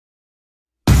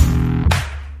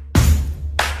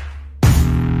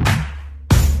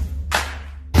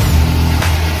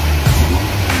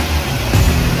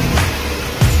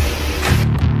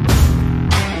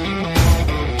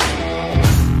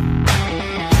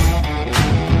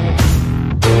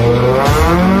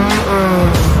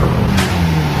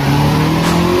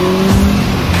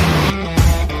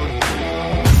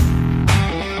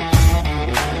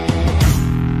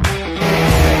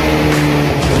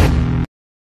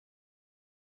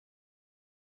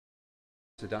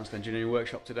The danST Engineering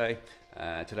Workshop today.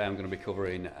 Today I'm going to be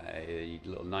covering a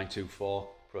little 924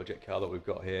 project car that we've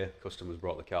got here. Customers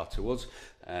brought the car to us.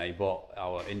 He bought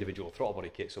our individual throttle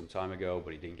body kit some time ago,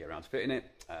 but he didn't get around to fitting it,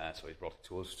 so he's brought it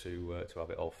to us to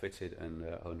have it all fitted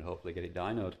and hopefully get it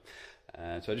dynoed.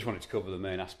 So I just wanted to cover the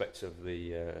main aspects of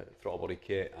the throttle body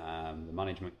kit and the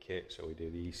management kit, so we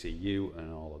do the ECU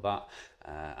and all of that,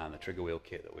 and the trigger wheel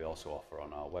kit that we also offer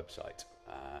on our website.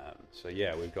 So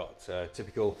yeah, we've got a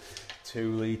typical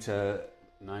 2-litre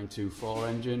 924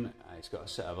 engine. It's got a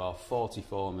set of our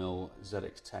 44mm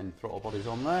ZX10 throttle bodies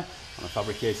on there, and a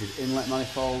fabricated inlet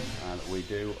manifold that we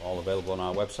do, all available on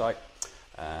our website.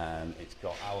 It's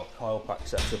got our coil pack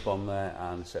set up on there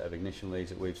and a set of ignition leads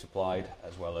that we've supplied,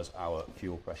 as well as our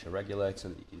fuel pressure regulator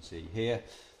that you can see here.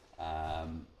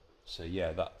 So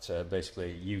yeah, that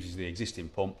basically uses the existing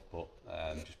pump, but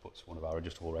just puts one of our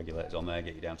adjustable regulators on there,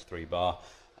 get you down to 3 bar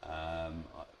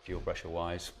fuel pressure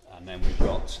wise. And then we've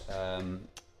got a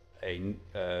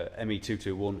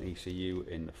ME221 ECU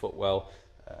in the footwell,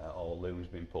 all looms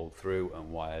been pulled through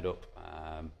and wired up.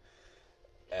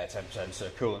 Air temp sensor,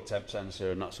 coolant temp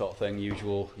sensor and that sort of thing,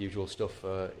 usual stuff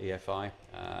for EFI.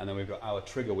 And then we've got our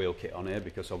trigger wheel kit on here,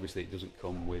 because obviously it doesn't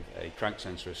come with a crank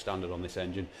sensor as standard on this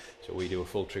engine, so we do a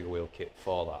full trigger wheel kit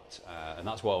for that. And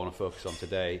that's what I want to focus on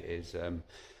today, is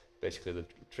basically the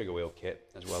trigger wheel kit,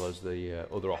 as well as the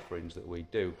other offerings that we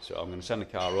do. So I'm going to send the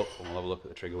car up and we'll have a look at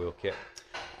the trigger wheel kit,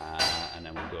 and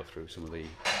then we'll go through some of the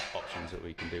options that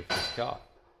we can do for this car.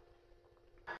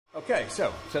 Okay,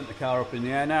 so sent the car up in the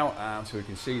air now, so we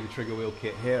can see the trigger wheel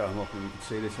kit here. I'm hoping you can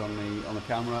see this on the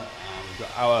camera. We've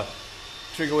got our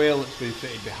trigger wheel that's been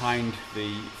fitted behind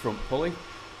the front pulley.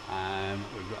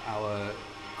 We've got our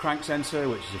crank sensor,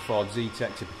 which is a Ford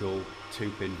Zetec typical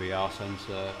 2-pin VR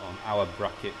sensor on our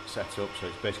bracket setup, so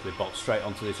it's basically bolted straight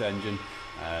onto this engine,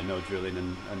 no drilling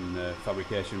and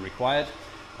fabrication required.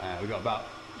 We've got about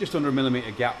just under a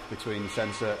millimetre gap between the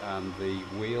sensor and the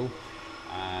wheel.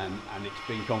 And it's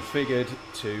been configured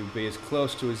to be as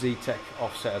close to a Zetec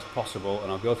offset as possible, and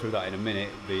I'll go through that in a minute,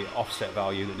 the offset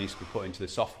value that needs to be put into the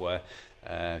software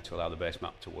to allow the base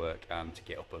map to work and to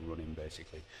get up and running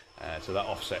basically. So that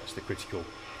offset's the critical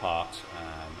part,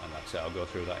 and that's it. I'll go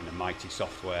through that in the mighty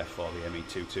software for the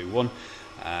ME221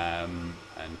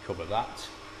 and cover that.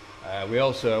 We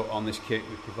also, on this kit,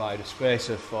 we provide a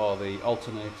spacer for the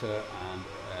alternator and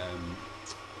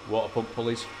water pump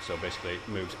pulleys, so basically it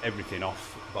moves everything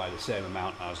off by the same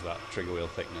amount as that trigger wheel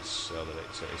thickness, so that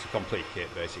it's a complete kit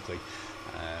basically,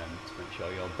 to make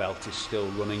sure your belt is still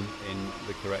running in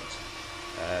the correct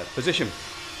position.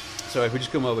 So if we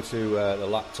just come over to the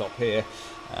laptop here,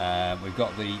 we've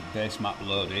got the base map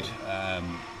loaded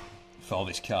for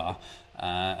this car,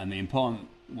 and the important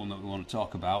one that we want to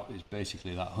talk about is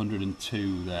basically that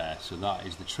 102 there. So that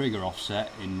is the trigger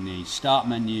offset in the start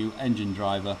menu, engine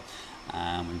driver,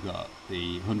 and we've got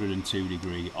the 102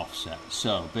 degree offset.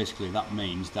 So basically that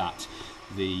means that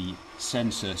the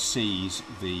sensor sees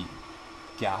the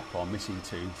gap or missing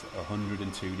tooth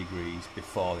 102 degrees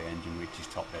before the engine reaches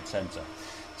top dead center.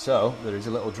 So there is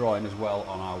a little drawing as well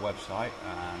on our website,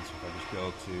 and so if I just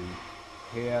go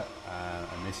to here,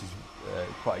 and this is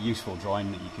quite a useful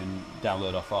drawing that you can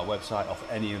download off our website, off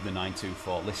any of the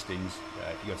 924 listings.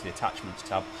 If you go to the attachments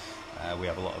tab, we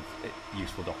have a lot of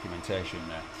useful documentation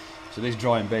there. So this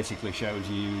drawing basically shows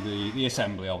you the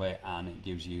assembly of it, and it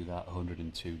gives you that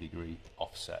 102 degree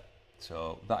offset.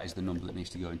 So that is the number that needs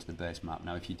to go into the base map.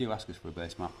 Now if you do ask us for a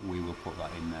base map, we will put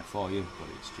that in there for you, but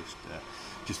it's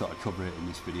just thought I'd cover it in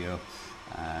this video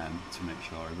to make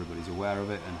sure everybody's aware of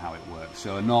it and how it works.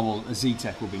 So a normal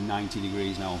Zetec will be 90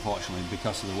 degrees. Now unfortunately,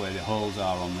 because of the way the holes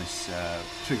are on this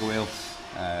trigger wheel,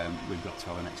 we've got to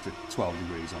have an extra 12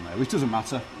 degrees on there, which doesn't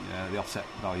matter. The offset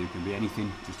value can be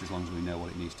anything, just as long as we know what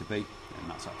it needs to be, and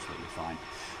that's absolutely fine.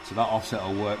 So that offset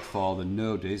will work for the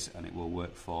Nodis, and it will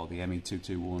work for the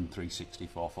ME221, 360,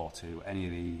 442,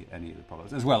 any of the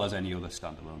products, as well as any other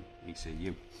standalone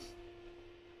ECU.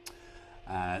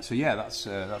 So yeah, that's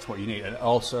what you need. And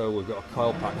also we've got a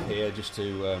coil pack here just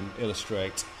to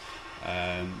illustrate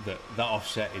that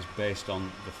offset is based on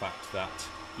the fact that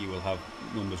you will have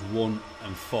numbers 1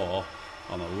 and 4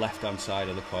 on the left hand side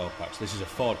of the coil pack. So this is a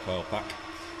Ford coil pack.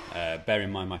 Bear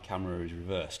in mind my camera is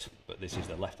reversed, but this is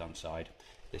the left hand side.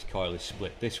 This coil is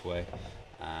split this way,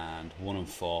 and 1 and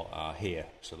 4 are here,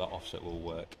 so that offset will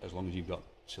work as long as you've got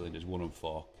cylinders 1 and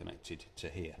 4 connected to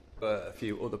here. A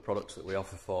few other products that we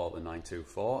offer for the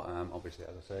 924. Obviously,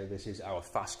 as I say, this is our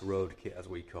fast road kit, as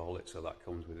we call it, so that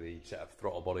comes with the set of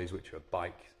throttle bodies, which are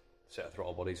bike set of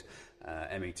throttle bodies,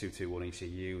 ME221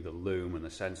 ECU, the loom and the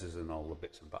sensors and all the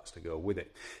bits and bats to go with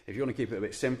it. If you want to keep it a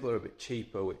bit simpler, a bit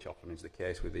cheaper, which often is the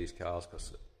case with these cars,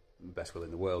 because best will in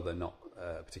the world, they're not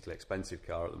a particularly expensive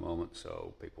car at the moment,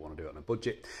 so people want to do it on a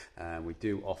budget. We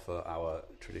do offer our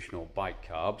traditional bike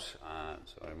carbs.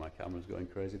 Sorry, my camera's going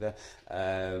crazy there.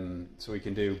 So we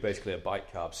can do basically a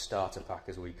bike carb starter pack,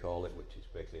 as we call it, which is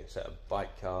basically a set of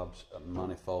bike carbs, a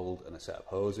manifold and a set of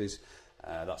hoses.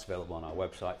 That's available on our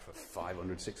website for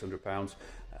 £500, £600,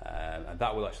 and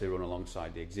that will actually run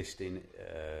alongside the existing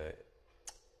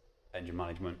engine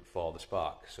management for the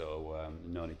Spark, so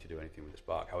no need to do anything with the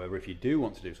Spark. However, if you do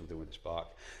want to do something with the Spark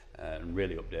and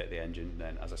really update the engine,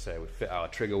 then as I say, we fit our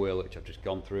trigger wheel, which I've just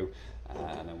gone through,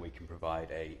 and then we can provide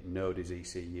a no-dis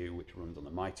ECU which runs on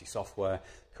the Mighty software,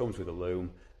 comes with a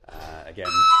loom. Again,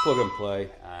 plug and play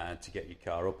to get your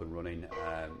car up and running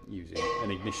using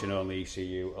an ignition-only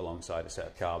ECU alongside a set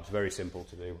of carbs. Very simple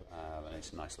to do, and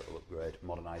it's a nice little upgrade,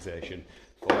 modernisation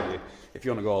for you. If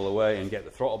you want to go all the way and get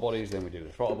the throttle bodies, then we do the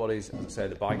throttle bodies. As I say,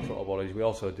 the bike throttle bodies. We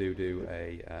also do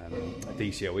a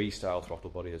DCOE style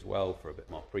throttle body as well for a bit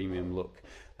more premium look,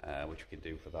 which we can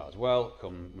do for that as well.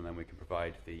 And then we can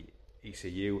provide the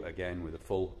ECU again with a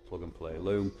full plug and play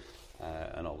loom.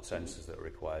 And all the sensors that are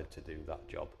required to do that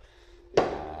job.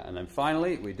 And then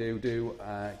finally, we do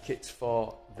kits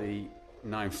for the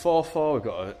 944. We've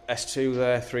got a S2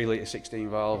 there, 3 litre 16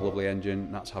 valve, lovely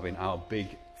engine. That's having our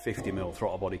big 50mm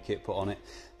throttle body kit put on it.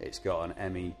 It's got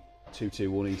an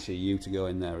ME221 ECU to go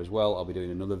in there as well. I'll be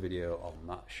doing another video on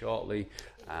that shortly.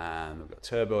 And we've got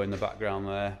turbo in the background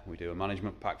there. We do a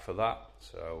management pack for that.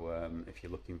 So if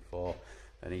you're looking for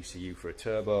an ECU for a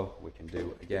turbo, we can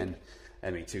do again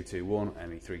ME221,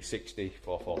 ME360,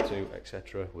 442,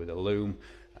 etc. with a loom.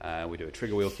 We do a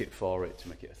trigger wheel kit for it to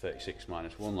make it a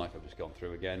 36-1, like I've just gone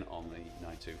through again on the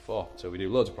 924. So we do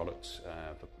loads of products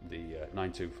for the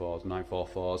 924s,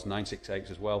 944s, 968s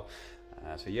as well.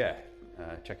 So yeah,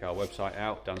 check our website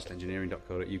out,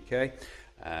 danstengineering.co.uk.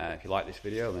 If you like this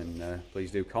video, then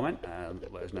please do comment.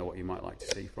 Let us know what you might like to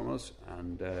see from us.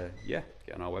 And yeah,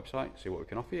 get on our website, see what we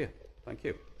can offer you. Thank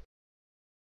you.